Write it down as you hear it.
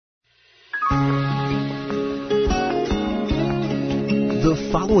The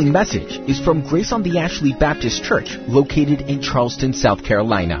following message is from Grace on the Ashley Baptist Church, located in Charleston, South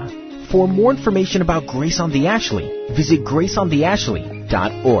Carolina. For more information about Grace on the Ashley, visit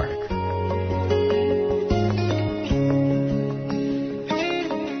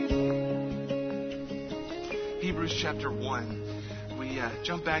graceontheashley.org. Hebrews chapter 1. We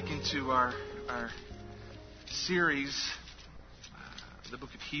jump back into our series, the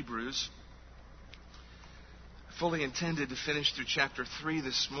book of Hebrews. Fully intended to finish through chapter 3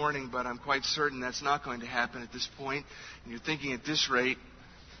 this morning, but I'm quite certain that's not going to happen at this point. And you're thinking at this rate,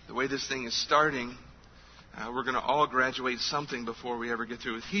 the way this thing is starting, we're going to all graduate something before we ever get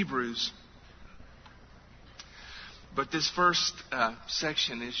through with Hebrews. But this first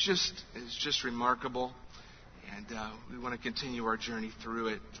section is just remarkable, and we want to continue our journey through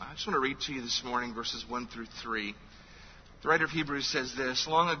it. I just want to read to you this morning verses 1 through 3. The writer of Hebrews says this: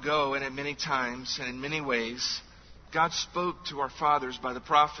 Long ago and at many times and in many ways, God spoke to our fathers by the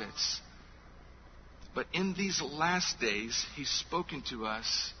prophets. But in these last days, He's spoken to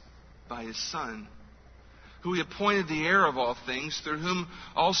us by His Son, who He appointed the heir of all things, through whom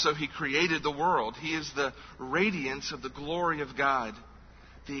also He created the world. He is the radiance of the glory of God,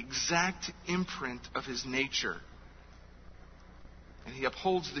 the exact imprint of His nature. And He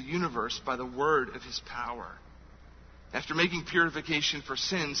upholds the universe by the word of His power. After making purification for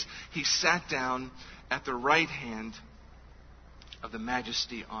sins, He sat down at the right hand of the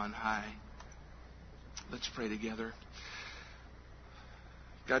Majesty on high. Let's pray together.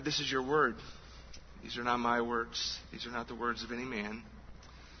 God, this is your word. These are not my words. These are not the words of any man.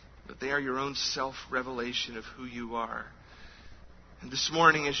 But they are your own self-revelation of who you are. And this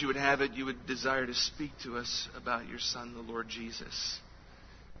morning, as you would have it, you would desire to speak to us about your Son, the Lord Jesus.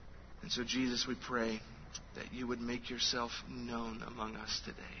 And so, Jesus, we pray that you would make yourself known among us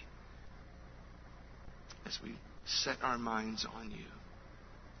today as we set our minds on you.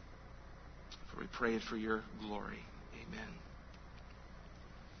 For we pray it for your glory. Amen.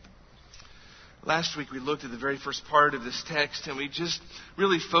 Last week we looked at the very first part of this text, and we just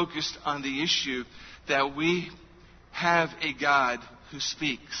really focused on the issue that we have a God who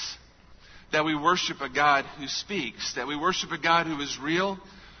speaks. That we worship a God who speaks. That we worship a God who is real,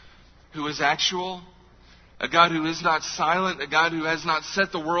 who is actual, a God who is not silent, a God who has not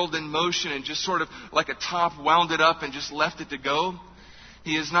set the world in motion and just sort of like a top wound it up and just left it to go.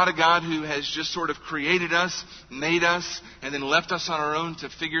 He is not a God who has just sort of created us, made us, and then left us on our own to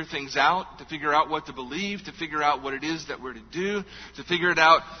figure things out, to figure out what to believe, to figure out what it is that we're to do, to figure it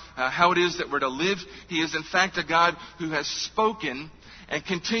out how it is that we're to live. He is in fact a God who has spoken and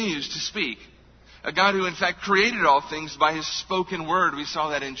continues to speak. A God who in fact created all things by His spoken word. We saw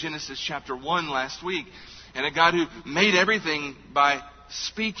that in Genesis chapter 1 last week. And a God who made everything by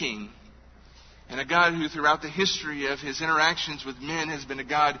speaking. And a God who throughout the history of His interactions with men has been a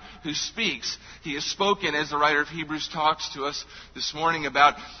God who speaks. He has spoken, as the writer of Hebrews talks to us this morning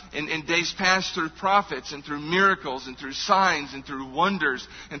about, in days past through prophets and through miracles and through signs and through wonders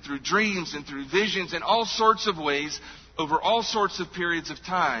and through dreams and through visions and all sorts of ways over all sorts of periods of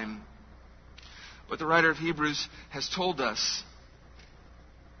time. But the writer of Hebrews has told us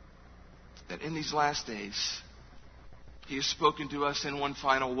that in these last days, He has spoken to us in one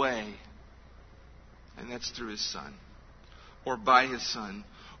final way. And that's through His Son. Or by His Son.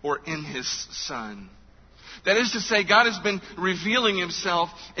 Or in His Son. That is to say, God has been revealing Himself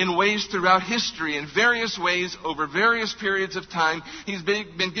in ways throughout history, in various ways, over various periods of time. He's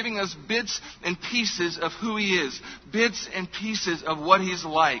been giving us bits and pieces of who He is. Bits and pieces of what He's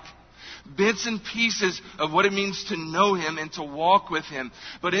like. Bits and pieces of what it means to know Him and to walk with Him.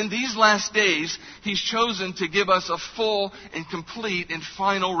 But in these last days, He's chosen to give us a full and complete and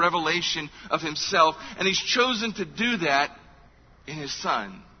final revelation of Himself. And He's chosen to do that in His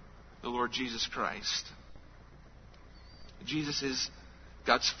Son, the Lord Jesus Christ. Jesus is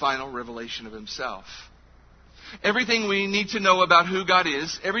God's final revelation of Himself. Everything we need to know about who God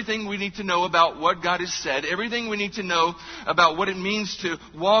is, everything we need to know about what God has said, everything we need to know about what it means to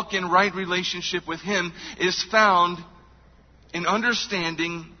walk in right relationship with Him is found in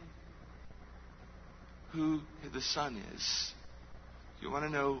understanding who the Son is. You want to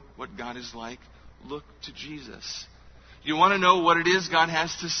know what God is like? Look to Jesus. You want to know what it is God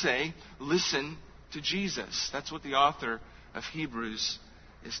has to say? Listen to Jesus. That's what the author of Hebrews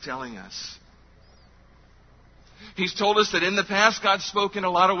is telling us. He's told us that in the past God spoke in a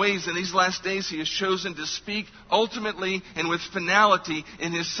lot of ways. In these last days He has chosen to speak ultimately and with finality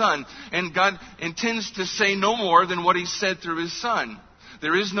in His Son. And God intends to say no more than what He said through His Son.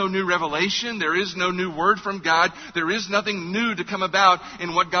 There is no new revelation. There is no new word from God. There is nothing new to come about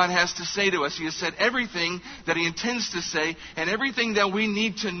in what God has to say to us. He has said everything that He intends to say and everything that we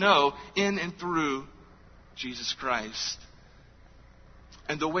need to know in and through Jesus Christ.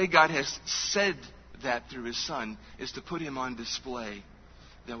 And the way God has said that through His Son is to put Him on display,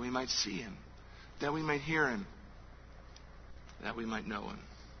 that we might see Him, that we might hear Him, that we might know Him.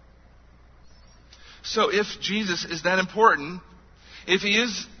 So if Jesus is that important, if He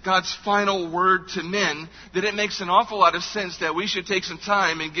is God's final word to men, then it makes an awful lot of sense that we should take some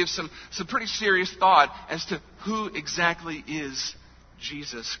time and give some pretty serious thought as to who exactly is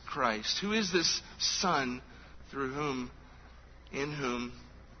Jesus Christ. Who is this Son through whom, in whom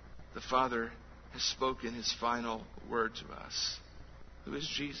the Father has spoken His final word to us? Who is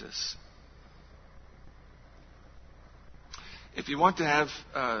Jesus? If you want to have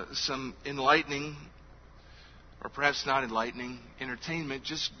some enlightening, or perhaps not enlightening, entertainment,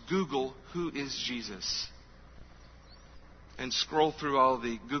 just Google, who is Jesus? And scroll through all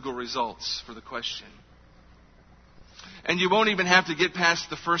the Google results for the question. And you won't even have to get past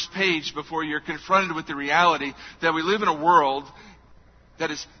the first page before you're confronted with the reality that we live in a world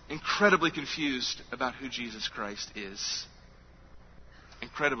that is incredibly confused about who Jesus Christ is.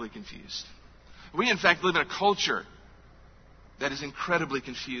 Incredibly confused. We, in fact, live in a culture that is incredibly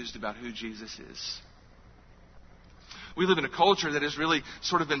confused about who Jesus is. We live in a culture that has really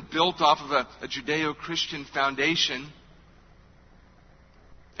sort of been built off of a Judeo-Christian foundation.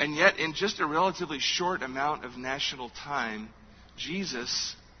 And yet, in just a relatively short amount of national time,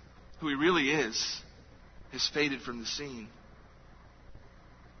 Jesus, who He really is, has faded from the scene.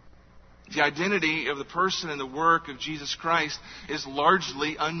 The identity of the person and the work of Jesus Christ is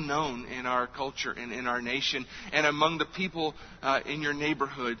largely unknown in our culture and in our nation and among the people in your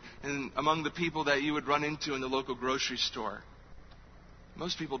neighborhood and among the people that you would run into in the local grocery store.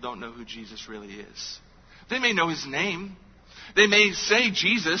 Most people don't know who Jesus really is. They may know His name. They may say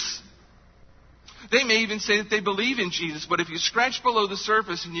Jesus. They may even say that they believe in Jesus, but if you scratch below the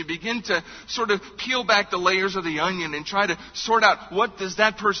surface and you begin to sort of peel back the layers of the onion and try to sort out what does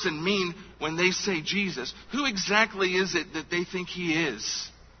that person mean when they say Jesus, who exactly is it that they think He is,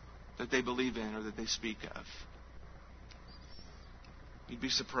 that they believe in or that they speak of? You'd be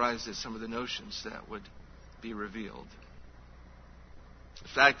surprised at some of the notions that would be revealed. In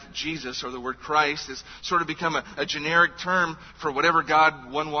fact, Jesus, or the word Christ, has sort of become a generic term for whatever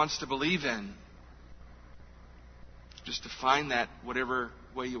God one wants to believe in. Just define that whatever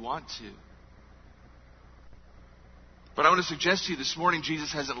way you want to. But I want to suggest to you this morning,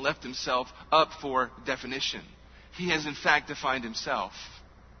 Jesus hasn't left Himself up for definition. He has in fact defined Himself.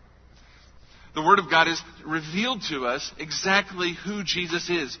 The Word of God has revealed to us exactly who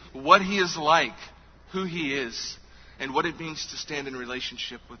Jesus is, what He is like, who He is, and what it means to stand in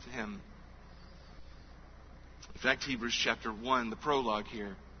relationship with Him. In fact, Hebrews chapter 1, the prologue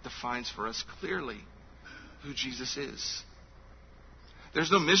here, defines for us clearly who Jesus is. There's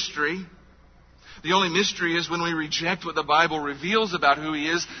no mystery. The only mystery is when we reject what the Bible reveals about who He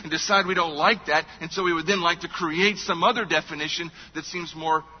is and decide we don't like that, and so we would then like to create some other definition that seems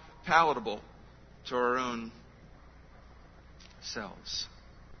more palatable to our own selves.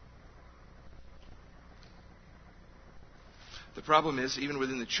 The problem is, even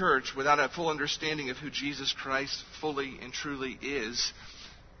within the church, without a full understanding of who Jesus Christ fully and truly is,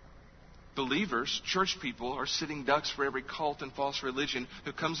 believers, church people, are sitting ducks for every cult and false religion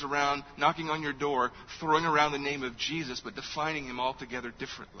who comes around knocking on your door, throwing around the name of Jesus, but defining Him altogether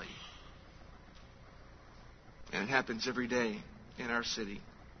differently. And it happens every day in our city.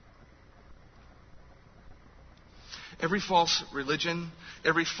 Every false religion,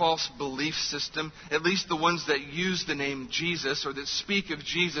 every false belief system, at least the ones that use the name Jesus or that speak of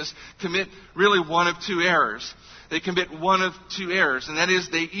Jesus, commit really one of two errors. They commit one of two errors, and that is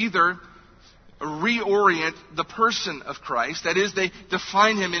they either reorient the person of Christ. That is, they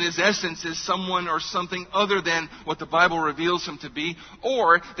define Him in His essence as someone or something other than what the Bible reveals Him to be,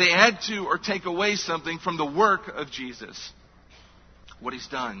 or they add to or take away something from the work of Jesus, what He's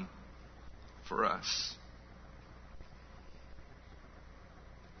done for us.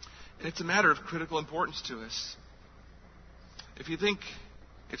 And it's a matter of critical importance to us. If you think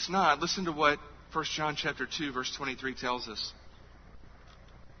it's not, listen to what 1 John chapter 2, verse 23 tells us.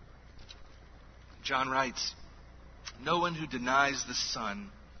 John writes, "No one who denies the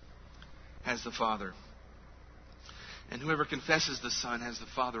Son has the Father. And whoever confesses the Son has the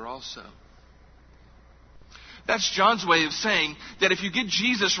Father also." That's John's way of saying that if you get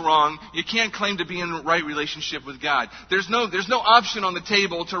Jesus wrong, you can't claim to be in the right relationship with God. There's no option on the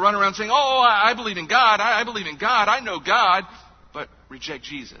table to run around saying, "Oh, I believe in God. I believe in God. I know God." But reject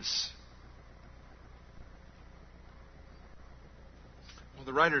Jesus? Well,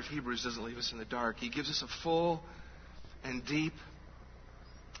 the writer of Hebrews doesn't leave us in the dark. He gives us a full and deep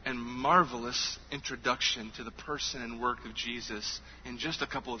and marvelous introduction to the person and work of Jesus in just a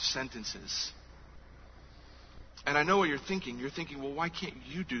couple of sentences. And I know what you're thinking. You're thinking, well, why can't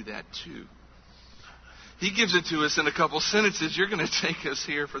you do that too? He gives it to us in a couple sentences. You're going to take us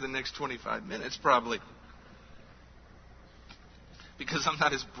here for the next 25 minutes probably. Because I'm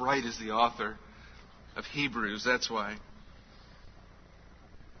not as bright as the author of Hebrews, that's why.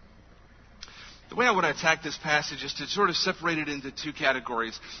 The way I want to attack this passage is to sort of separate it into two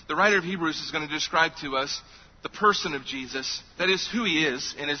categories. The writer of Hebrews is going to describe to us the person of Jesus, that is who he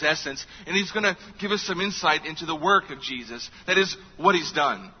is in his essence, and he's going to give us some insight into the work of Jesus, that is what he's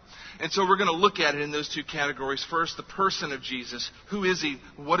done. And so we're going to look at it in those two categories. First, the person of Jesus. Who is he?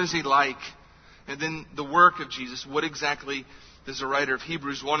 What is he like? And then the work of Jesus. What exactly does the writer of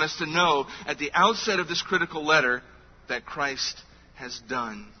Hebrews want us to know at the outset of this critical letter that Christ has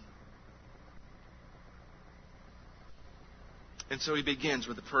done? And so he begins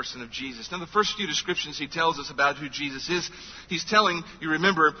with the person of Jesus. Now, the first few descriptions he tells us about who Jesus is, he's telling, you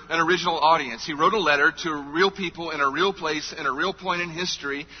remember, an original audience. He wrote a letter to real people in a real place, in a real point in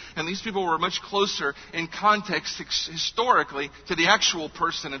history, and these people were much closer in context historically to the actual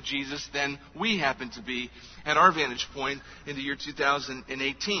person of Jesus than we happen to be at our vantage point in the year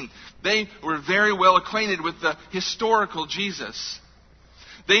 2018. They were very well acquainted with the historical Jesus.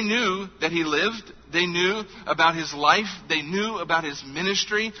 They knew that he lived. They knew about his life. They knew about his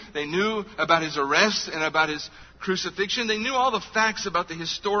ministry. They knew about his arrest and about his crucifixion. They knew all the facts about the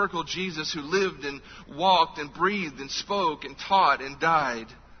historical Jesus who lived and walked and breathed and spoke and taught and died.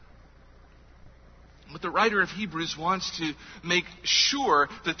 But the writer of Hebrews wants to make sure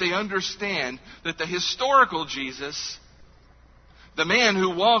that they understand that the historical Jesus, the man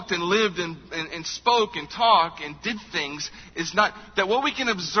who walked and lived and spoke and talked and did things, is not, that what we can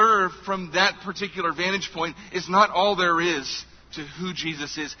observe from that particular vantage point is not all there is to who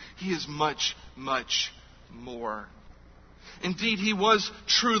Jesus is. He is much, much more. Indeed, he was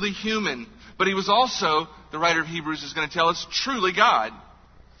truly human, but he was also, the writer of Hebrews is going to tell us, truly God.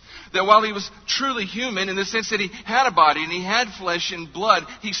 That while he was truly human in the sense that he had a body and he had flesh and blood,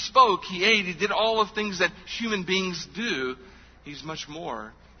 he spoke, he ate, he did all of things that human beings do, he's much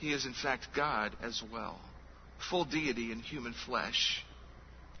more. He is in fact God as well. Full deity in human flesh.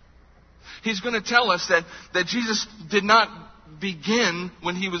 He's going to tell us that Jesus did not begin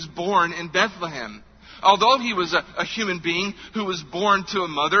when he was born in Bethlehem. Although he was a human being who was born to a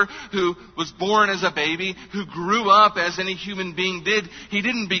mother, who was born as a baby, who grew up as any human being did, he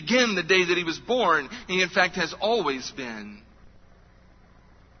didn't begin the day that he was born. He in fact has always been.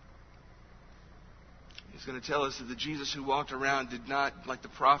 He's going to tell us that the Jesus who walked around did not, like the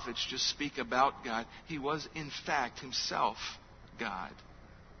prophets, just speak about God. He was, in fact, himself God.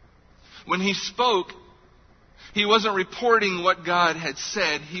 When he spoke, he wasn't reporting what God had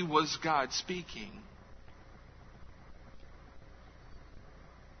said. He was God speaking.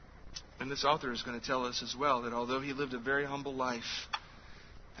 And this author is going to tell us as well that although he lived a very humble life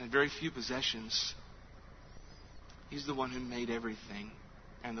and very few possessions, he's the one who made everything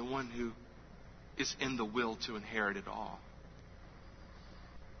and the one who is in the will to inherit it all.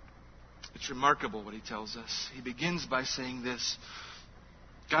 It's remarkable what he tells us. He begins by saying this: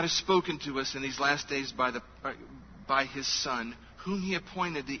 God has spoken to us in these last days by his Son, whom he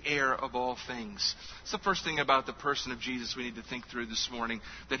appointed the heir of all things. It's the first thing about the person of Jesus we need to think through this morning,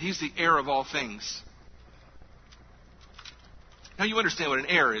 that he's the heir of all things. Now you understand what an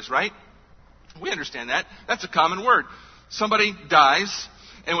heir is, right? We understand that. That's a common word. Somebody dies,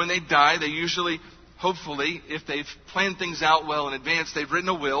 and when they die, they usually, hopefully, if they've planned things out well in advance, they've written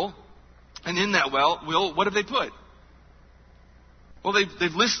a will. And in that will, what have they put? Well,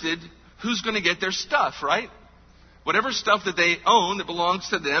 they've listed who's going to get their stuff, right? Whatever stuff that they own that belongs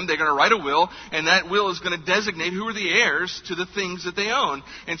to them, they're going to write a will, and that will is going to designate who are the heirs to the things that they own.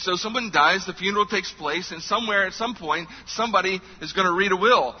 And so someone dies, the funeral takes place, and somewhere at some point, somebody is going to read a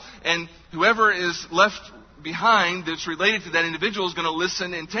will. And whoever is left behind that's related to that individual is going to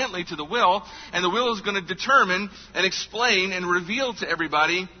listen intently to the will, and the will is going to determine and explain and reveal to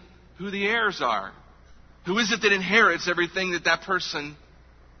everybody who the heirs are. Who is it that inherits everything that that person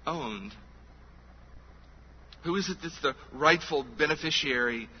owned? Who is it that's the rightful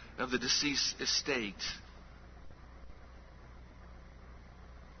beneficiary of the deceased estate?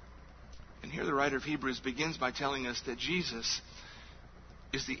 And here the writer of Hebrews begins by telling us that Jesus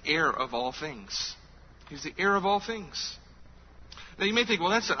is the heir of all things. He's the heir of all things. Now you may think, well,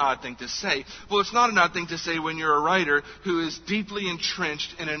 that's an odd thing to say. Well, it's not an odd thing to say when you're a writer who is deeply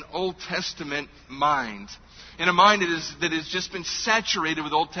entrenched in an Old Testament mind. In a mind that has just been saturated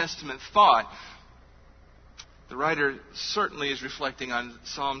with Old Testament thought. The writer certainly is reflecting on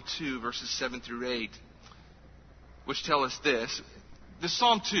Psalm 2, verses 7 through 8, which tell us this. This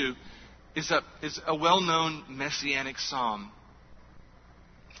Psalm 2 is a well-known messianic psalm.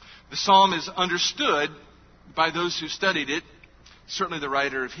 The psalm is understood by those who studied it, certainly the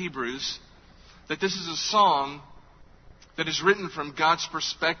writer of Hebrews, that this is a psalm that is written from God's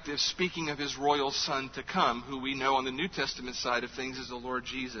perspective, speaking of His royal Son to come, who we know on the New Testament side of things is the Lord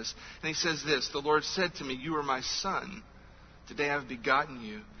Jesus. And he says this, "The Lord said to me, 'You are my Son. Today I have begotten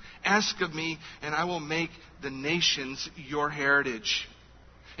you. Ask of me, and I will make the nations your heritage,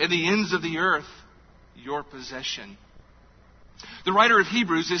 and the ends of the earth your possession.'" The writer of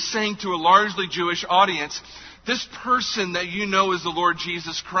Hebrews is saying to a largely Jewish audience, this person that you know as the Lord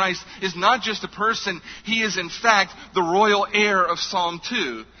Jesus Christ is not just a person. He is, in fact, the royal heir of Psalm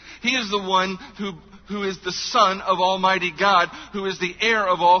 2. He is the one who is the Son of Almighty God, who is the heir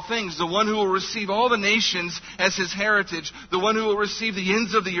of all things, the one who will receive all the nations as His heritage, the one who will receive the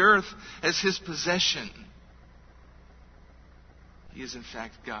ends of the earth as His possession. He is, in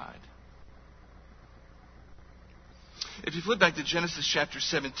fact, God. If you flip back to Genesis chapter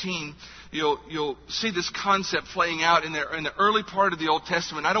 17, you'll see this concept playing out in the early part of the Old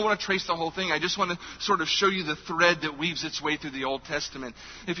Testament. I don't want to trace the whole thing. I just want to sort of show you the thread that weaves its way through the Old Testament.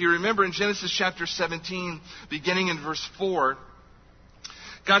 If you remember in Genesis chapter 17, beginning in verse 4,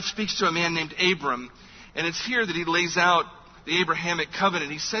 God speaks to a man named Abram, and it's here that He lays out the Abrahamic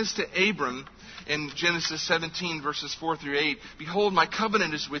covenant. He says to Abram, in Genesis 17, verses 4 through 8, "Behold, my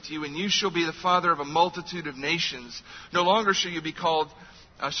covenant is with you, and you shall be the father of a multitude of nations. No longer shall your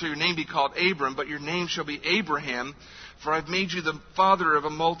name be called Abram, but your name shall be Abraham, for I've made you the father of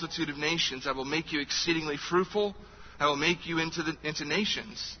a multitude of nations. I will make you exceedingly fruitful. I will make you into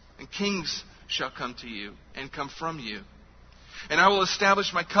nations, and kings shall come to you and come from you. And I will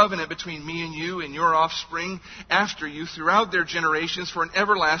establish my covenant between me and you and your offspring after you throughout their generations for an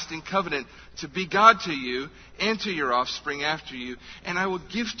everlasting covenant, to be God to you and to your offspring after you. And I will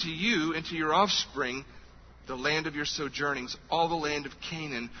give to you and to your offspring the land of your sojournings, all the land of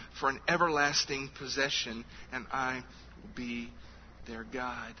Canaan, for an everlasting possession, and I will be their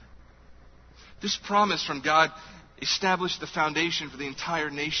God." This promise from God established the foundation for the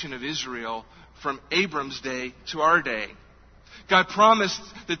entire nation of Israel from Abram's day to our day. God promised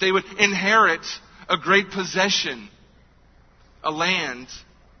that they would inherit a great possession, a land,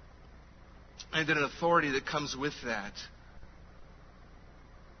 and an authority that comes with that.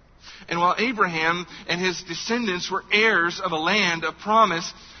 And while Abraham and his descendants were heirs of a land of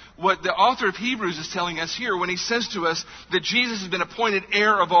promise, what the author of Hebrews is telling us here when he says to us that Jesus has been appointed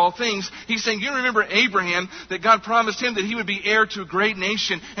heir of all things, he's saying, you remember Abraham, that God promised him that he would be heir to a great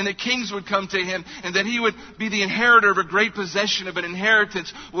nation and that kings would come to him and that he would be the inheritor of a great possession, of an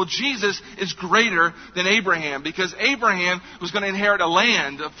inheritance. Well, Jesus is greater than Abraham because Abraham was going to inherit a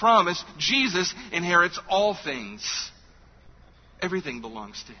land of promise. Jesus inherits all things. Everything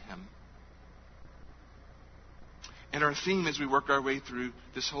belongs to him. And our theme as we work our way through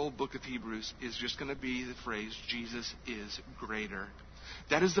this whole book of Hebrews is just going to be the phrase, Jesus is greater.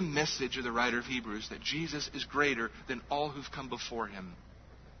 That is the message of the writer of Hebrews, that Jesus is greater than all who've come before him.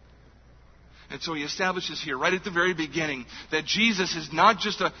 And so he establishes here, right at the very beginning, that Jesus is not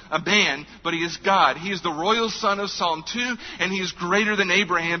just a man, but he is God. He is the royal son of Psalm 2, and he is greater than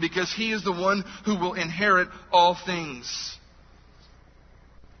Abraham because he is the one who will inherit all things.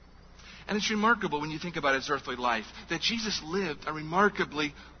 And it's remarkable when you think about his earthly life that Jesus lived a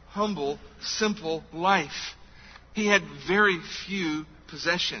remarkably humble, simple life. He had very few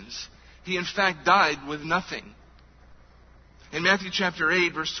possessions. He, in fact, died with nothing. In Matthew chapter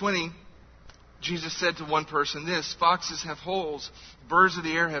 8, verse 20, Jesus said to one person this, "Foxes have holes, birds of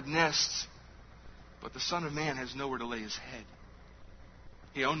the air have nests, but the Son of Man has nowhere to lay his head."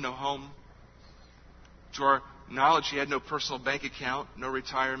 He owned no home. To our knowledge, he had no personal bank account, no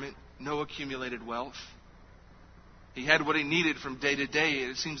retirement, no accumulated wealth. He had what he needed from day to day,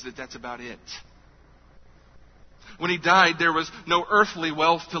 and it seems that that's about it. When he died, there was no earthly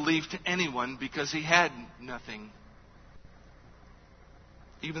wealth to leave to anyone because he had nothing.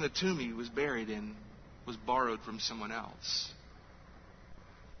 Even the tomb he was buried in was borrowed from someone else.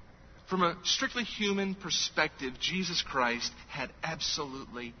 From a strictly human perspective, Jesus Christ had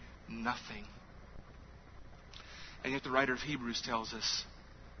absolutely nothing. And yet the writer of Hebrews tells us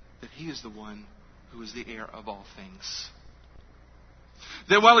that he is the one who is the heir of all things.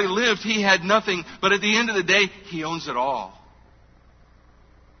 That while he lived, he had nothing, but at the end of the day, he owns it all.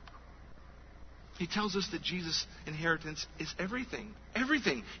 He tells us that Jesus' inheritance is everything.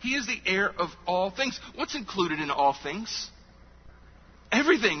 Everything. He is the heir of all things. What's included in all things?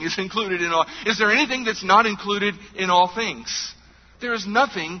 Everything is included in all. Is there anything that's not included in all things? There is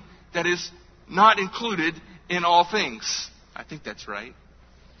nothing that is not included in all things. I think that's right.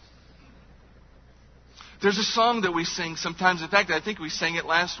 There's a song that we sing sometimes. In fact, I think we sang it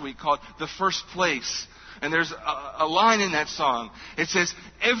last week called "The First Place." And there's a line in that song. It says,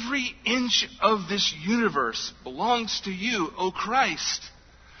 "Every inch of this universe belongs to you, O Christ."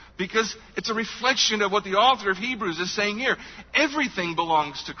 Because it's a reflection of what the author of Hebrews is saying here. Everything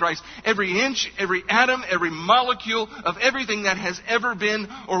belongs to Christ. Every inch, every atom, every molecule of everything that has ever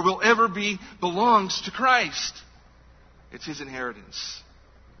been or will ever be belongs to Christ. It's His inheritance.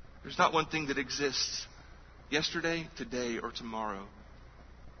 There's not one thing that exists yesterday, today, or tomorrow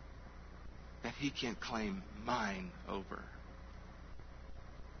that He can't claim mine over.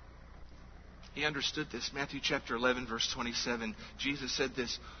 He understood this. Matthew chapter 11, verse 27, Jesus said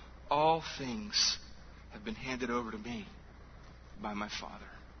this, "All things have been handed over to me by my Father."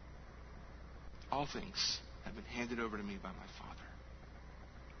 All things have been handed over to me by my Father.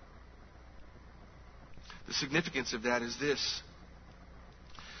 The significance of that is this.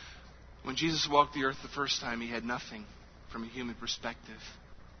 When Jesus walked the earth the first time, He had nothing from a human perspective.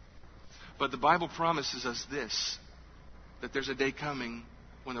 But the Bible promises us this, that there's a day coming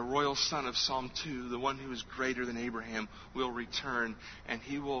when the royal son of Psalm 2, the one who is greater than Abraham, will return, and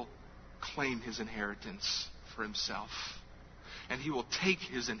He will claim His inheritance for Himself. And He will take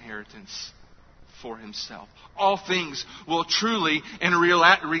His inheritance for Himself. All things will truly, in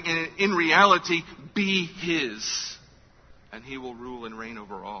reality, be His. And He will rule and reign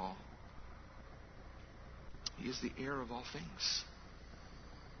over all. He is the heir of all things.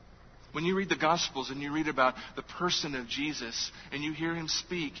 When you read the Gospels and you read about the person of Jesus and you hear Him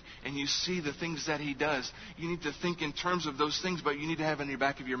speak and you see the things that He does, you need to think in terms of those things, but you need to have in the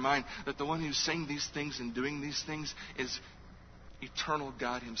back of your mind that the one who's saying these things and doing these things is eternal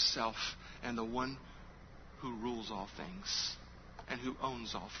God Himself, and the one who rules all things and who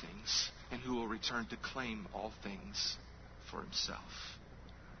owns all things and who will return to claim all things for Himself.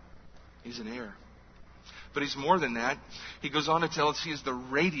 He's an heir. But He's more than that. He goes on to tell us He is the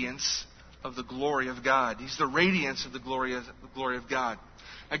radiance of the glory of God. He's the radiance of the glory of God.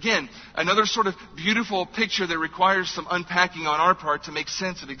 Again, another sort of beautiful picture that requires some unpacking on our part to make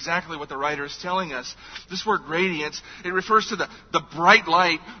sense of exactly what the writer is telling us. This word radiance, it refers to the bright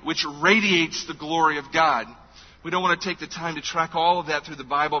light which radiates the glory of God. We don't want to take the time to track all of that through the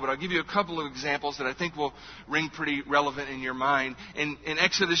Bible, but I'll give you a couple of examples that I think will ring pretty relevant in your mind. In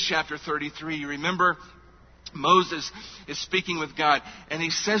Exodus chapter 33, you remember Moses is speaking with God, and he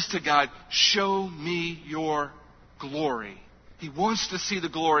says to God, "Show me your glory." He wants to see the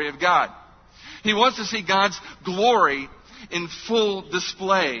glory of God. He wants to see God's glory in full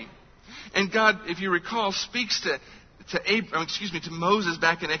display. And God, if you recall, speaks to Moses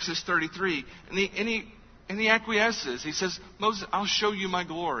back in Exodus 33, and he acquiesces. He says, "Moses, I'll show you my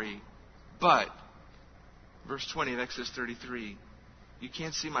glory, but," verse 20 of Exodus 33, "you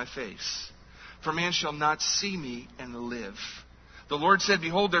can't see my face. For man shall not see me and live." The Lord said,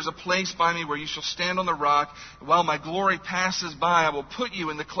 "Behold, there's a place by me where you shall stand on the rock. While my glory passes by, I will put you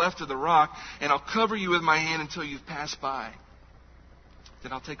in the cleft of the rock, and I'll cover you with my hand until you've passed by.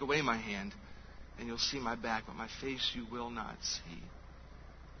 Then I'll take away my hand, and you'll see my back, but my face you will not see."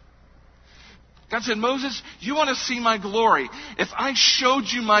 God said, "Moses, you want to see my glory. If I showed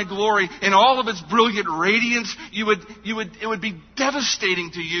you my glory in all of its brilliant radiance, it would be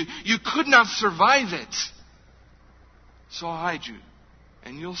devastating to you. You could not survive it. So I'll hide you,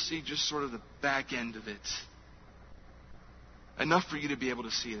 and you'll see just sort of the back end of it. Enough for you to be able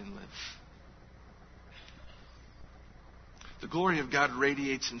to see it and live." The glory of God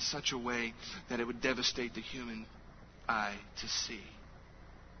radiates in such a way that it would devastate the human eye to see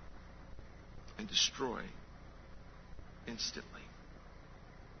and destroy instantly.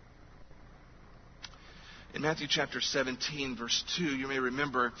 In Matthew chapter 17, verse 2, you may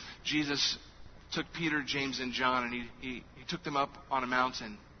remember Jesus took Peter, James, and John, and he took them up on a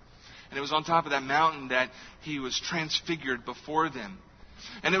mountain. And it was on top of that mountain that He was transfigured before them.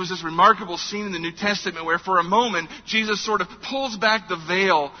 And it was this remarkable scene in the New Testament where for a moment Jesus sort of pulls back the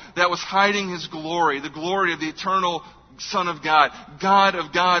veil that was hiding His glory, the glory of the eternal Son of God, God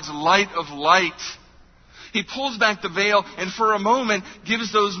of gods, light of light. He pulls back the veil and for a moment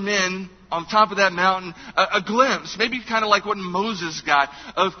gives those men on top of that mountain a glimpse, maybe kind of like what Moses got,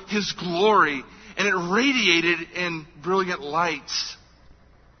 of His glory. And it radiated in brilliant lights.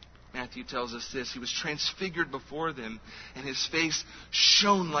 Matthew tells us this: He was transfigured before them, and His face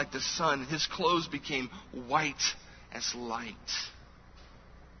shone like the sun. His clothes became white as light.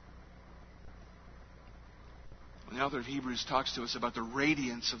 When the author of Hebrews talks to us about the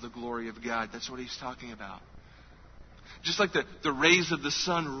radiance of the glory of God, that's what he's talking about. Just like the rays of the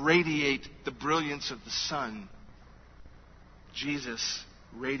sun radiate the brilliance of the sun, Jesus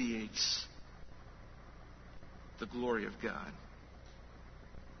radiates the glory of God.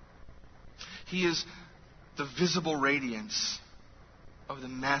 He is the visible radiance of the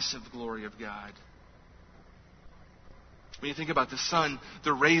massive glory of God. When you think about the sun,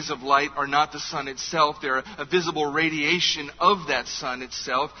 the rays of light are not the sun itself. They're a visible radiation of that sun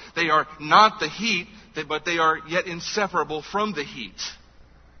itself. They are not the heat, but they are yet inseparable from the heat.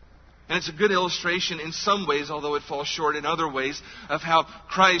 And it's a good illustration in some ways, although it falls short in other ways, of how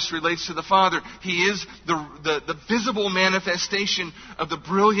Christ relates to the Father. He is the visible manifestation of the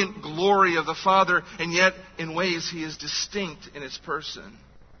brilliant glory of the Father, and yet in ways He is distinct in His person.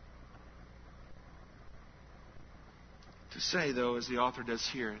 To say, though, as the author does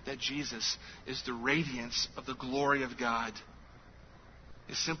here, that Jesus is the radiance of the glory of God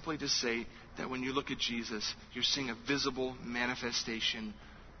is simply to say that when you look at Jesus, you're seeing a visible manifestation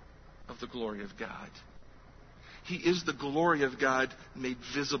of the glory of God. He is the glory of God made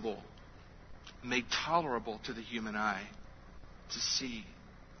visible, made tolerable to the human eye to see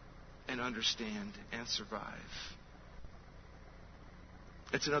and understand and survive.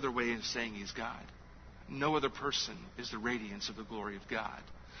 It's another way of saying He's God. No other person is the radiance of the glory of God.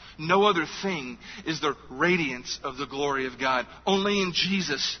 No other thing is the radiance of the glory of God. Only in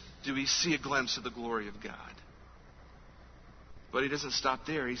Jesus do we see a glimpse of the glory of God. But He doesn't stop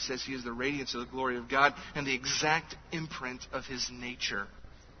there. He says He is the radiance of the glory of God and the exact imprint of His nature.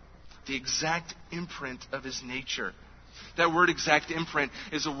 The exact imprint of His nature. That word exact imprint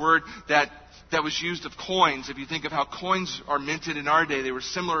is a word that was used of coins. If you think of how coins are minted in our day, they were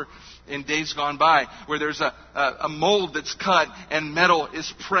similar in days gone by, where there's a mold that's cut and metal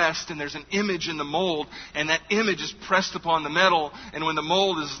is pressed, and there's an image in the mold, and that image is pressed upon the metal, and when the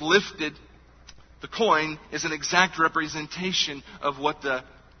mold is lifted, the coin is an exact representation of what the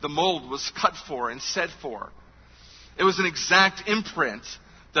mold was cut for and set for. It was an exact imprint.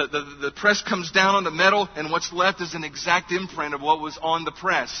 The press comes down on the metal, and what's left is an exact imprint of what was on the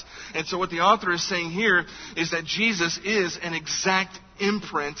press. And so what the author is saying here is that Jesus is an exact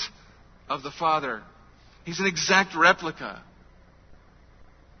imprint of the Father. He's an exact replica.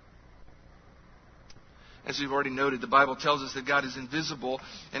 As we've already noted, the Bible tells us that God is invisible,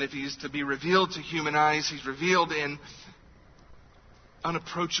 and if He is to be revealed to human eyes, He's revealed in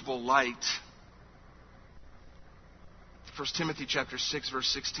unapproachable light. 1 Timothy chapter 6, verse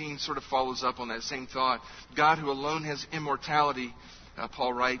 16 sort of follows up on that same thought. God, who alone has immortality,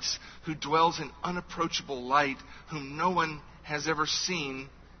 Paul writes, who dwells in unapproachable light, whom no one has ever seen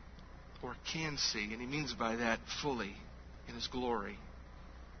or can see. And he means by that fully in His glory.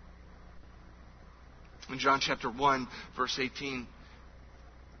 In John chapter 1, verse 18,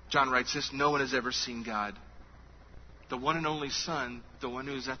 John writes this: no one has ever seen God. The one and only Son, the one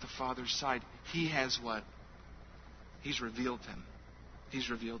who is at the Father's side, He has what? He's revealed Him. He's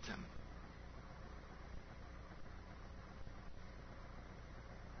revealed Him.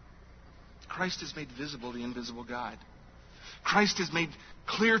 Christ has made visible the invisible God. Christ has made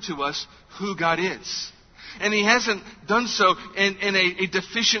clear to us who God is. And He hasn't done so in a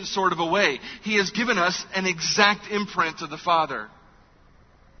deficient sort of a way. He has given us an exact imprint of the Father.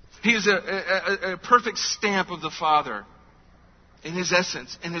 He is a perfect stamp of the Father in His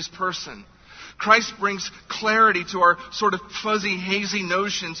essence, in His person. Christ brings clarity to our sort of fuzzy, hazy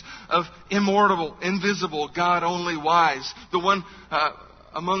notions of immortal, invisible, God only wise. The one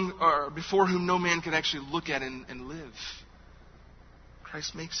before whom no man can actually look at and live.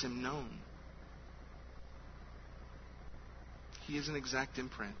 Christ makes Him known. He is an exact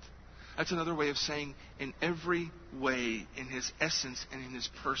imprint. That's another way of saying in every way, in His essence and in His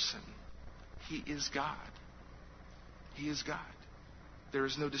person, He is God. He is God. There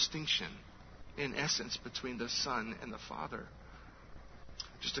is no distinction in essence between the Son and the Father.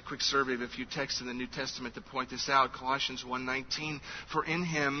 Just a quick survey of a few texts in the New Testament to point this out. Colossians 1:19, for in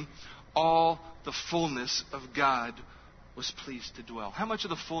Him all the fullness of God was pleased to dwell. How much of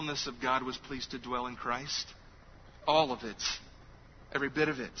the fullness of God was pleased to dwell in Christ? All of it. Every bit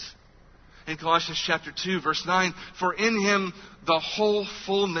of it. In Colossians chapter 2, verse 9, for in Him the whole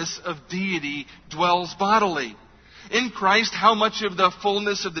fullness of deity dwells bodily. In Christ, how much of the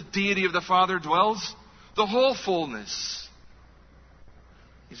fullness of the deity of the Father dwells? The whole fullness.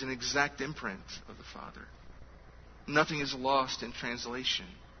 He's an exact imprint of the Father. Nothing is lost in translation.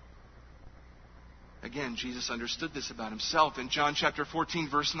 Again, Jesus understood this about himself. In John chapter 14,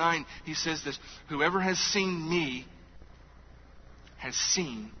 verse 9, he says this, "Whoever has seen me has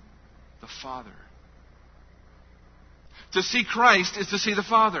seen the Father." To see Christ is to see the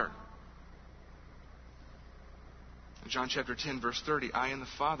Father. In John chapter 10, verse 30, "I and the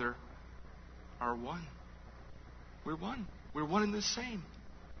Father are one." We're one. We're one in the same.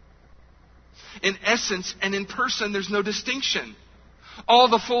 In essence and in person, there's no distinction. All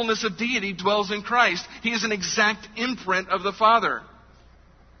the fullness of deity dwells in Christ. He is an exact imprint of the Father.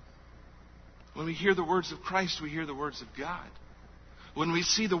 When we hear the words of Christ, we hear the words of God. When we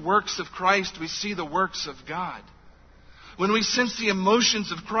see the works of Christ, we see the works of God. When we sense the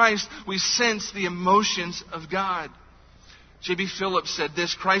emotions of Christ, we sense the emotions of God. J.B. Phillips said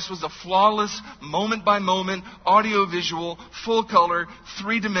this, "Christ was a flawless, moment-by-moment, audio-visual, full-color,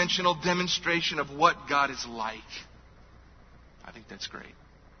 three-dimensional demonstration of what God is like." I think that's great.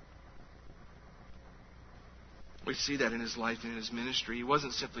 We see that in his life and in his ministry. He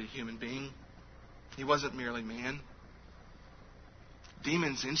wasn't simply a human being. He wasn't merely man.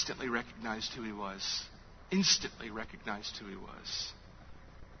 Demons instantly recognized who he was. Instantly recognized who he was.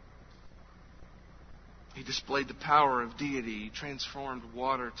 He displayed the power of deity. He transformed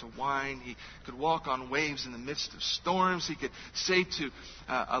water to wine. He could walk on waves in the midst of storms. He could say to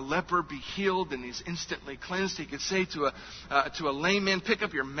a leper, "Be healed," and he's instantly cleansed. He could say to a lame man, "Pick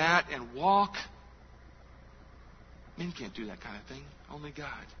up your mat and walk." Men can't do that kind of thing. Only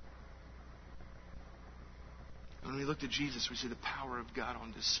God. When we look at Jesus, we see the power of God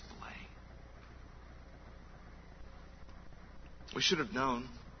on display. We should have known.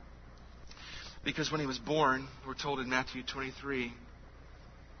 Because when he was born, we're told in Matthew 23,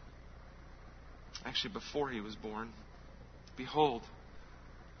 actually before he was born, "Behold,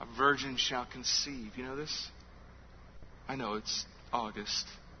 a virgin shall conceive." You know this? I know it's August.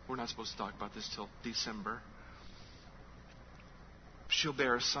 We're not supposed to talk about this till December. "She'll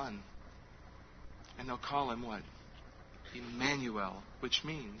bear a son, and they'll call him" what? "Emmanuel," which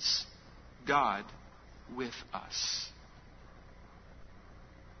means God with us.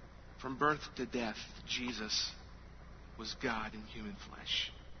 From birth to death, Jesus was God in human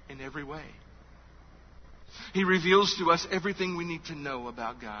flesh in every way. He reveals to us everything we need to know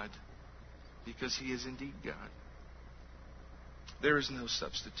about God because he is indeed God. There is no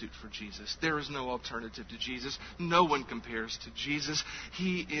substitute for Jesus. There is no alternative to Jesus. No one compares to Jesus.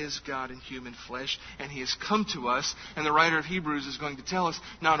 He is God in human flesh, and he has come to us. And the writer of Hebrews is going to tell us,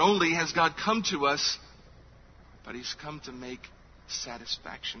 not only has God come to us, but he's come to make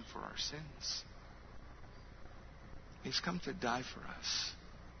satisfaction for our sins. He's come to die for us,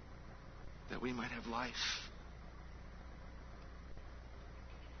 that we might have life.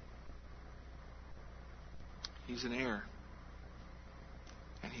 He's an heir,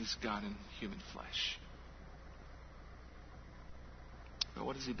 and he's God in human flesh. But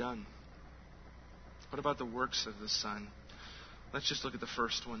what has he done? What about the works of the Son? Let's just look at the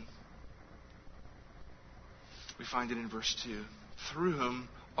first one. We find it in verse 2. "Through whom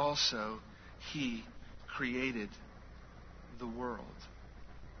also he created the world."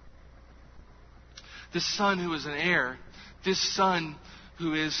 This Son who is an heir, this Son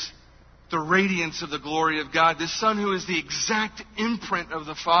who is the radiance of the glory of God, this Son who is the exact imprint of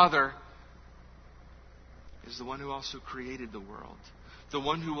the Father, is the one who also created the world. The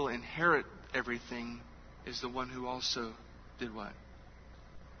one who will inherit everything is the one who also did what?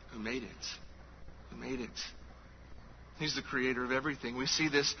 Who made it. Who made it. He's the creator of everything. We see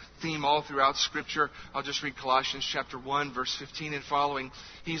this theme all throughout Scripture. I'll just read Colossians chapter 1, verse 15 and following.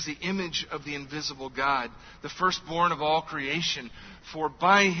 He's the image of the invisible God, the firstborn of all creation. For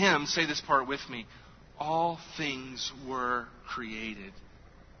by him, say this part with me, all things were created.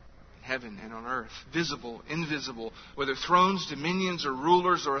 In heaven and on earth, visible, invisible, whether thrones, dominions, or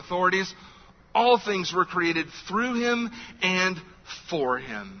rulers, or authorities, all things were created through him and for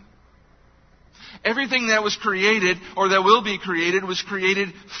him. Everything that was created, or that will be created, was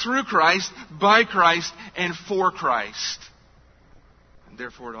created through Christ, by Christ, and for Christ. And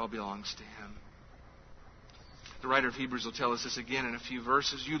therefore it all belongs to him. The writer of Hebrews will tell us this again in a few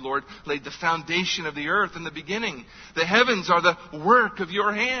verses. "You, Lord, laid the foundation of the earth in the beginning. The heavens are the work of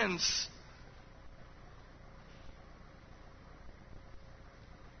your hands."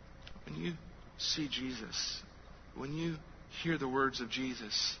 When you see Jesus, when you hear the words of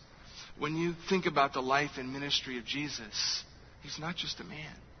Jesus, when you think about the life and ministry of Jesus, he's not just a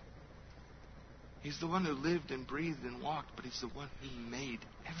man. He's the one who lived and breathed and walked, but he's the one who made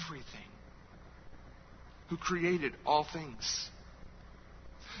everything, who created all things.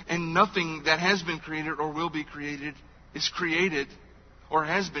 And nothing that has been created or will be created is created or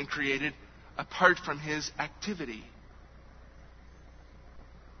has been created apart from His activity.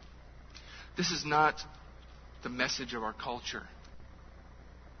 This is not the message of our culture.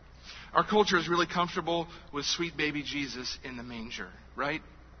 Our culture is really comfortable with sweet baby Jesus in the manger, right?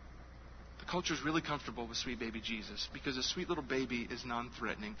 The culture is really comfortable with sweet baby Jesus because a sweet little baby is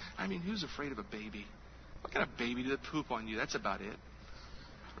non-threatening. I mean, who's afraid of a baby? What kind of baby did poop on you? That's about it,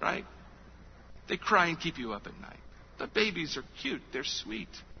 right? They cry and keep you up at night. The babies are cute. They're sweet.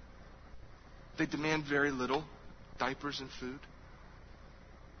 They demand very little, diapers and food.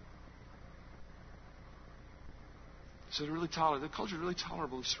 So they're really tolerant. The culture is really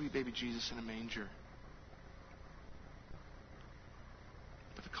tolerable of sweet baby Jesus in a manger.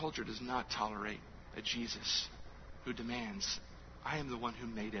 But the culture does not tolerate a Jesus who demands, I am the one who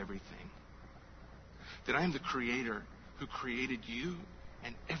made everything. That I am the Creator who created you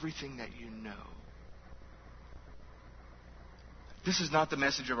and everything that you know. This is not the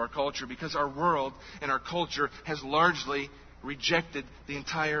message of our culture because our world and our culture has largely rejected the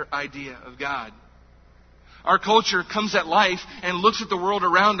entire idea of God. Our culture comes at life and looks at the world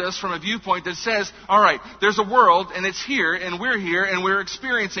around us from a viewpoint that says, all right, there's a world and it's here and we're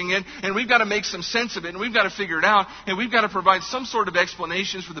experiencing it and we've got to make some sense of it and we've got to figure it out and we've got to provide some sort of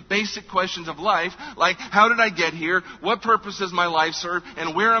explanations for the basic questions of life, like how did I get here, what purpose does my life serve,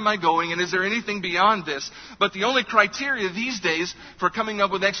 and where am I going, and is there anything beyond this? But the only criteria these days for coming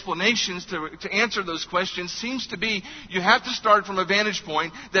up with explanations to answer those questions seems to be you have to start from a vantage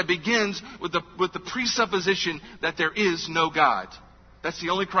point that begins with the presupposition that there is no God. That's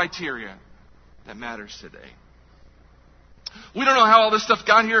the only criteria that matters today. We don't know how all this stuff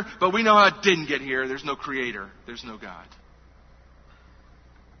got here, but we know how it didn't get here. There's no Creator. There's no God.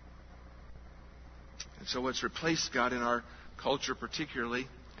 And so what's replaced God in our culture particularly,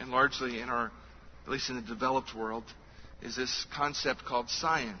 and largely in our, at least in the developed world, is this concept called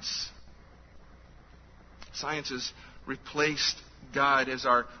science. Science has replaced God as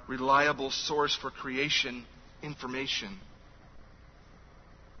our reliable source for creation information.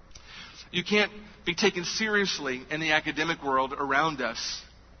 You can't be taken seriously in the academic world around us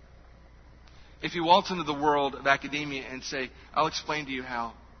if you waltz into the world of academia and say, I'll explain to you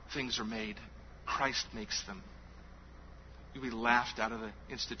how things are made. Christ makes them. You'll be laughed out of the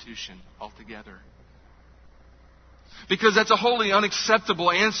institution altogether. Because that's a wholly unacceptable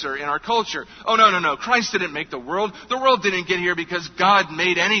answer in our culture. Oh, no. Christ didn't make the world. The world didn't get here because God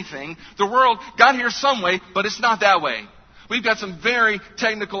made anything. The world got here some way, but it's not that way. We've got some very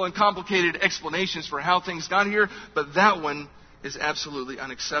technical and complicated explanations for how things got here, but that one is absolutely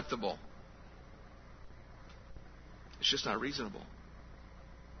unacceptable. It's just not reasonable.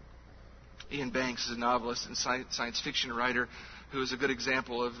 Ian Banks is a novelist and science fiction writer who is a good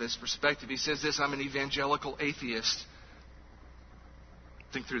example of this perspective. He says this, I'm an evangelical atheist.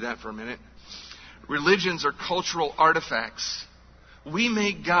 Think through that for a minute. Religions are cultural artifacts. We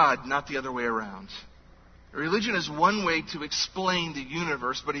make God, not the other way around. Religion is one way to explain the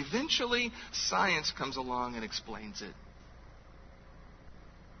universe, but eventually science comes along and explains it.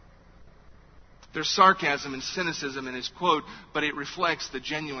 There's sarcasm and cynicism in his quote, but it reflects the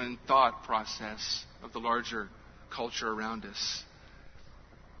genuine thought process of the larger culture around us.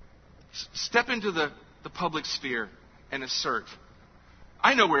 Step into the public sphere and assert,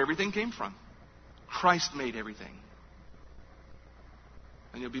 I know where everything came from. Christ made everything.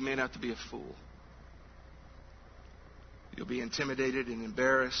 And you'll be made out to be a fool. You'll be intimidated and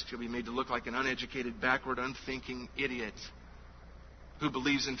embarrassed. You'll be made to look like an uneducated, backward, unthinking idiot who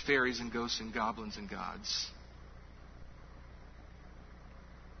believes in fairies and ghosts and goblins and gods.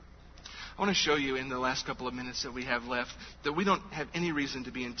 I want to show you in the last couple of minutes that we have left that we don't have any reason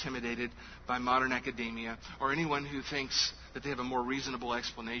to be intimidated by modern academia or anyone who thinks that they have a more reasonable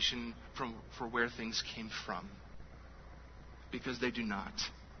explanation for where things came from. Because they do not.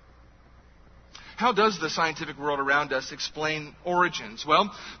 How does the scientific world around us explain origins?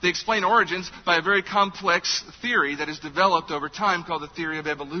 Well, they explain origins by a very complex theory that has developed over time called the theory of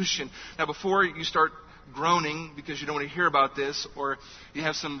evolution. Now, before you start groaning because you don't want to hear about this or you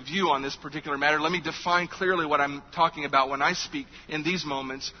have some view on this particular matter, let me define clearly what I'm talking about when I speak in these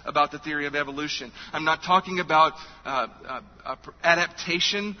moments about the theory of evolution. I'm not talking about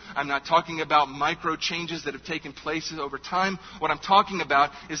adaptation. I'm not talking about micro changes that have taken place over time. What I'm talking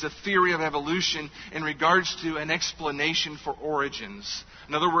about is a theory of evolution in regards to an explanation for origins.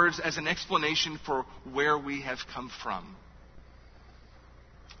 In other words, as an explanation for where we have come from.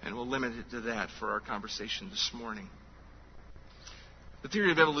 And we'll limit it to that for our conversation this morning. The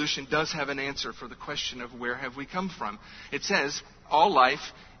theory of evolution does have an answer for the question of where have we come from. It says all life,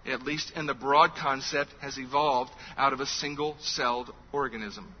 at least in the broad concept, has evolved out of a single-celled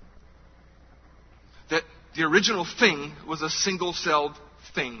organism. that the original thing was a single-celled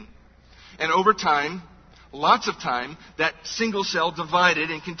thing. And over time, lots of time, that single cell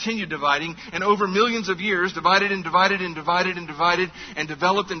divided and continued dividing, and over millions of years divided and divided and divided and divided and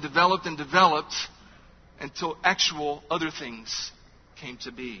developed and developed and developed until actual other things came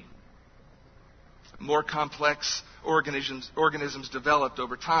to be. More complex organisms developed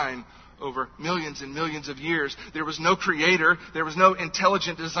over time, over millions and millions of years. There was no creator. There was no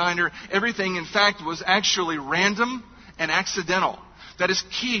intelligent designer. Everything, in fact, was actually random and accidental. That is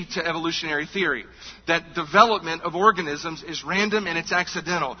key to evolutionary theory. That development of organisms is random and it's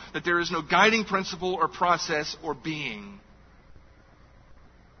accidental. That there is no guiding principle or process or being.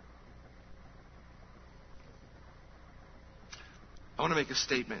 I want to make a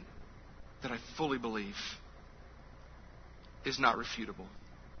statement that I fully believe is not refutable.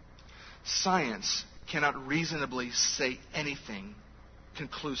 Science cannot reasonably say anything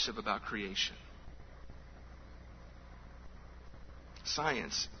conclusive about creation.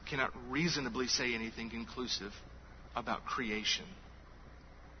 Science cannot reasonably say anything conclusive about creation.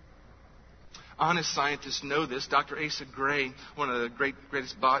 Honest scientists know this. Dr. Asa Gray, one of the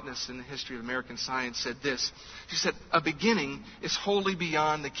greatest botanists in the history of American science, said this. She said, "A beginning is wholly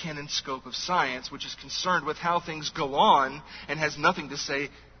beyond the ken and scope of science, which is concerned with how things go on and has nothing to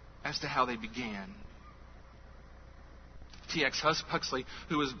say as to how they began." T.X. Huxley,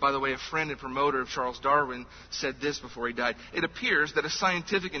 who was, by the way, a friend and promoter of Charles Darwin, said this before he died. "It appears that a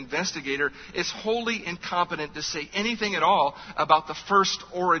scientific investigator is wholly incompetent to say anything at all about the first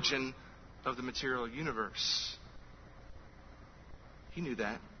origin of the material universe." He knew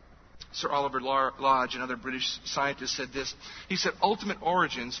that. Sir Oliver Lodge, another British scientist, said this. He said, "Ultimate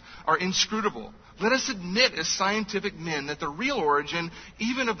origins are inscrutable. Let us admit as scientific men that the real origin,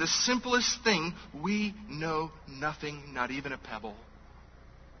 even of the simplest thing, we know nothing, not even a pebble."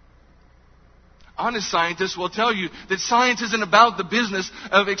 Honest scientists will tell you that science isn't about the business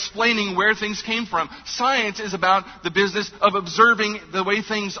of explaining where things came from. Science is about the business of observing the way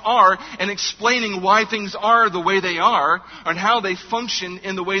things are and explaining why things are the way they are and how they function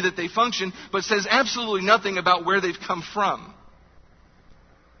in the way that they function, but says absolutely nothing about where they've come from.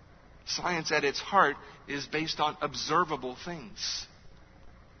 Science at its heart is based on observable things.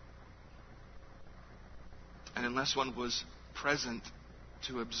 And unless one was present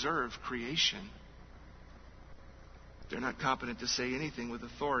to observe creation, they're not competent to say anything with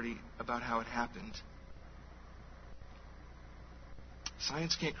authority about how it happened.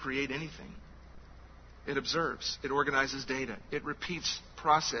 Science can't create anything. It observes. It organizes data. It repeats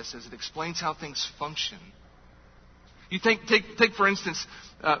processes. It explains how things function. You take for instance,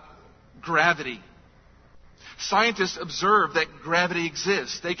 gravity. Scientists observe that gravity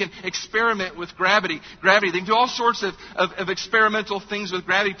exists. They can experiment with gravity. They can do all sorts of experimental things with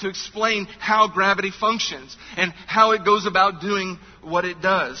gravity to explain how gravity functions and how it goes about doing what it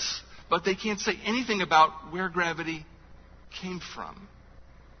does. But they can't say anything about where gravity came from,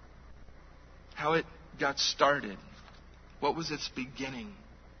 how it got started, what was its beginning.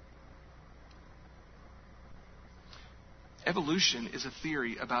 Evolution is a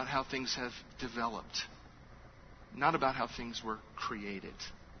theory about how things have developed, not about how things were created.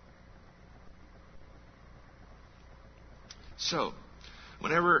 So,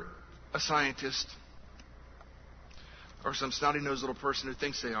 whenever a scientist or some snotty-nosed little person who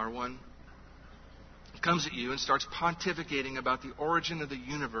thinks they are one comes at you and starts pontificating about the origin of the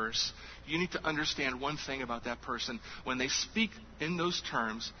universe, you need to understand one thing about that person. When they speak in those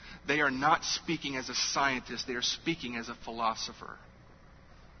terms, they are not speaking as a scientist. They are speaking as a philosopher.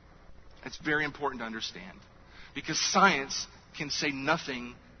 It's very important to understand. Because science can say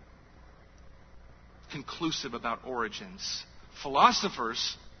nothing conclusive about origins.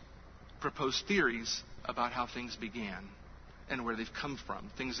 Philosophers propose theories about how things began and where they've come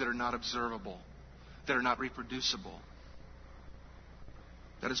from. Things that are not observable, that are not reproducible.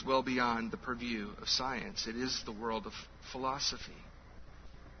 That is well beyond the purview of science. It is the world of philosophy.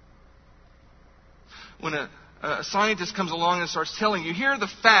 When a scientist comes along and starts telling you, here are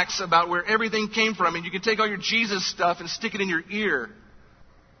the facts about where everything came from, and you can take all your Jesus stuff and stick it in your ear.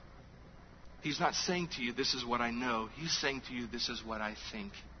 He's not saying to you, this is what I know. He's saying to you, this is what I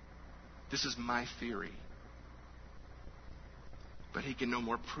think. This is my theory. But he can no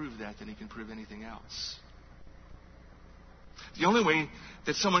more prove that than he can prove anything else. The only way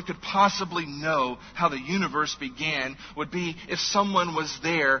that someone could possibly know how the universe began would be if someone was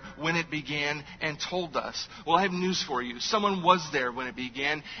there when it began and told us. Well, I have news for you. Someone was there when it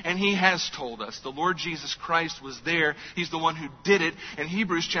began, and he has told us. The Lord Jesus Christ was there. He's the one who did it. And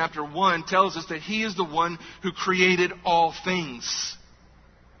Hebrews chapter 1 tells us that he is the one who created all things.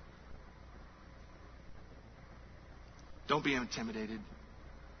 Don't be intimidated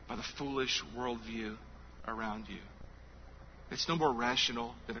by the foolish worldview around you. It's no more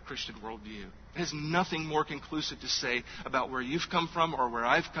rational than a Christian worldview. It has nothing more conclusive to say about where you've come from or where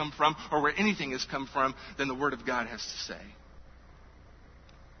I've come from or where anything has come from than the Word of God has to say.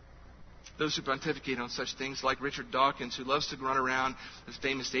 Those who pontificate on such things, like Richard Dawkins, who loves to run around as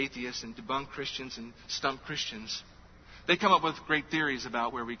famous atheists and debunk Christians and stump Christians, they come up with great theories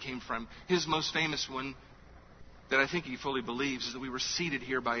about where we came from. His most famous one, that I think he fully believes, is that we were seeded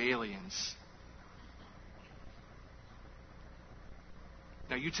here by aliens.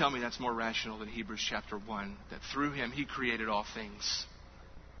 Now you tell me that's more rational than Hebrews chapter 1, that through Him He created all things.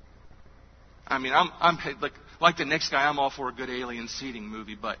 I mean, I'm like the next guy, I'm all for a good alien seeding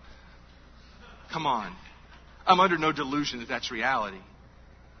movie, but come on. I'm under no delusion that that's reality.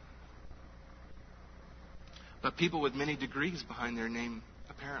 But people with many degrees behind their name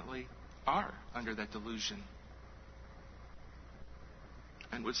apparently are under that delusion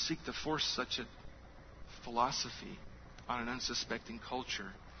and would seek to force such a philosophy on an unsuspecting culture.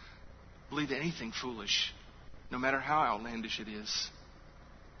 Believe anything foolish, no matter how outlandish it is,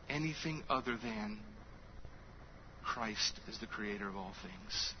 anything other than Christ is the creator of all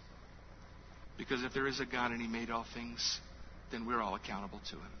things. Because if there is a God and He made all things, then we're all accountable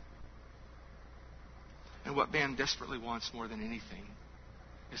to Him. And what man desperately wants more than anything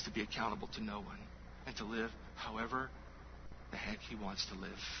is to be accountable to no one and to live however the heck he wants to live.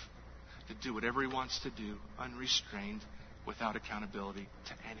 To do whatever he wants to do, unrestrained, without accountability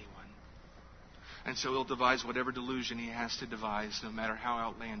to anyone. And so he'll devise whatever delusion he has to devise, no matter how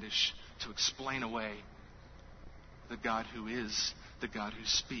outlandish, to explain away the God who is, the God who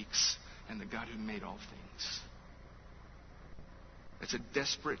speaks, and the God who made all things. It's a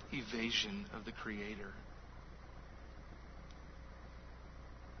desperate evasion of the Creator.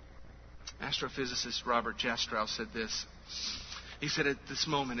 Astrophysicist Robert Jastrow said this. He said, at this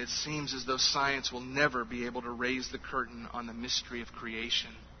moment, it seems as though science will never be able to raise the curtain on the mystery of creation.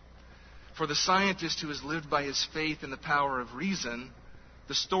 For the scientist who has lived by his faith in the power of reason,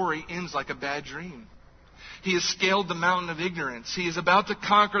 the story ends like a bad dream. He has scaled the mountain of ignorance. He is about to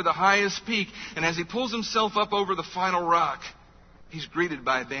conquer the highest peak. And as he pulls himself up over the final rock, he's greeted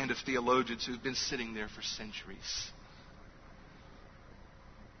by a band of theologians who've been sitting there for centuries.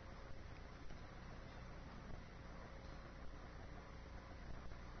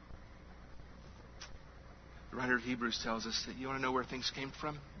 The writer of Hebrews tells us that you want to know where things came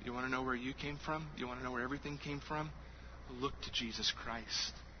from? You want to know where you came from? You want to know where everything came from? Look to Jesus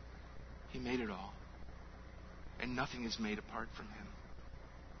Christ. He made it all. And nothing is made apart from Him.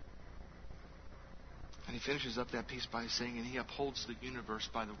 And he finishes up that piece by saying, and He upholds the universe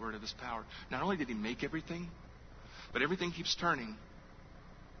by the word of His power. Not only did He make everything, but everything keeps turning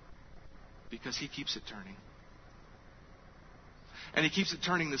because He keeps it turning. And He keeps it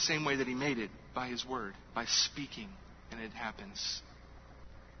turning the same way that He made it, by His word, by speaking, and it happens.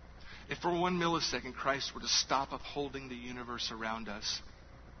 If for 1 millisecond Christ were to stop upholding the universe around us,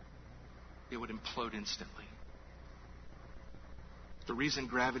 it would implode instantly. The reason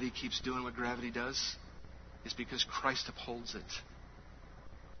gravity keeps doing what gravity does is because Christ upholds it.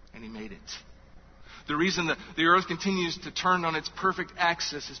 And He made it. The reason that the earth continues to turn on its perfect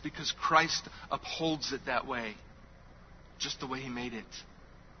axis is because Christ upholds it that way. Just the way He made it.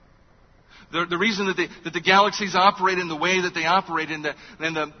 The reason that the galaxies operate in the way that they operate and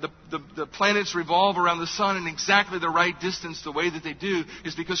the planets revolve around the sun in exactly the right distance the way that they do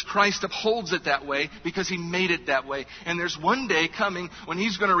is because Christ upholds it that way, because He made it that way. And there's one day coming when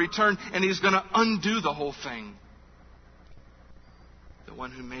He's going to return and He's going to undo the whole thing. The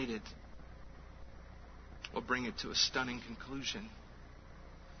one who made it will bring it to a stunning conclusion.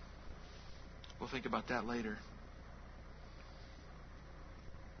 We'll think about that later.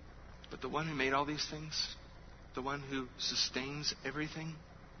 But the one who made all these things, the one who sustains everything,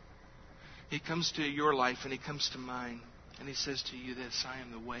 He comes to your life and He comes to mine and He says to you this, I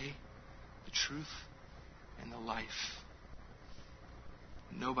am the way, the truth, and the life.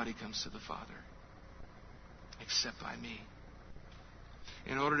 Nobody comes to the Father except by me.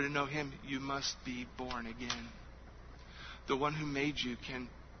 In order to know Him, you must be born again. The one who made you can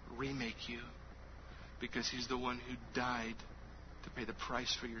remake you because He's the one who died to pay the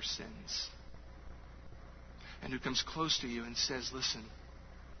price for your sins. And who comes close to you and says, listen,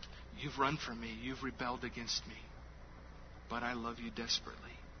 you've run from me, you've rebelled against me, but I love you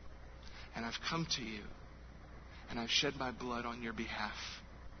desperately. And I've come to you, and I've shed my blood on your behalf,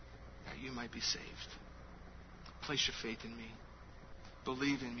 that you might be saved. Place your faith in me.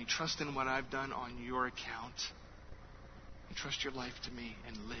 Believe in me. Trust in what I've done on your account. And trust your life to me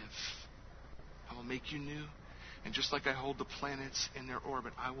and live. I will make you new, And just like I hold the planets in their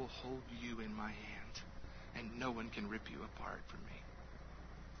orbit, I will hold you in my hand, and no one can rip you apart from me.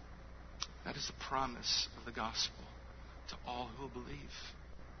 That is the promise of the gospel to all who will believe.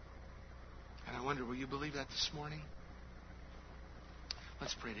 And I wonder, will you believe that this morning?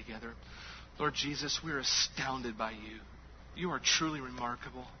 Let's pray together. Lord Jesus, we're astounded by you. You are truly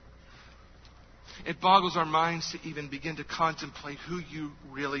remarkable. It boggles our minds to even begin to contemplate who you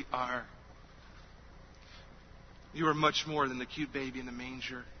really are. You are much more than the cute baby in the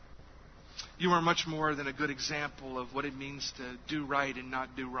manger. You are much more than a good example of what it means to do right and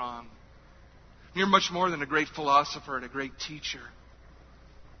not do wrong. You're much more than a great philosopher and a great teacher.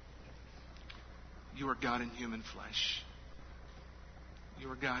 You are God in human flesh. You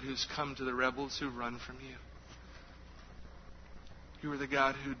are God who's come to the rebels who run from you. You are the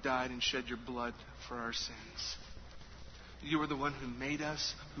God who died and shed your blood for our sins. You are the one who made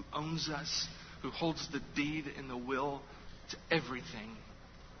us, who owns us, who holds the deed and the will to everything.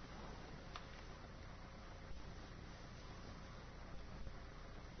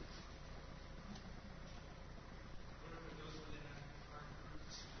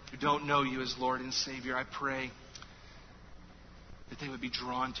 Who don't know you as Lord and Savior, I pray that they would be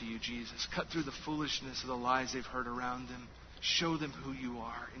drawn to you, Jesus. Cut through the foolishness of the lies they've heard around them. Show them who you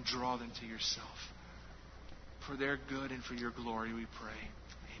are and draw them to yourself. For their good and for your glory, we pray.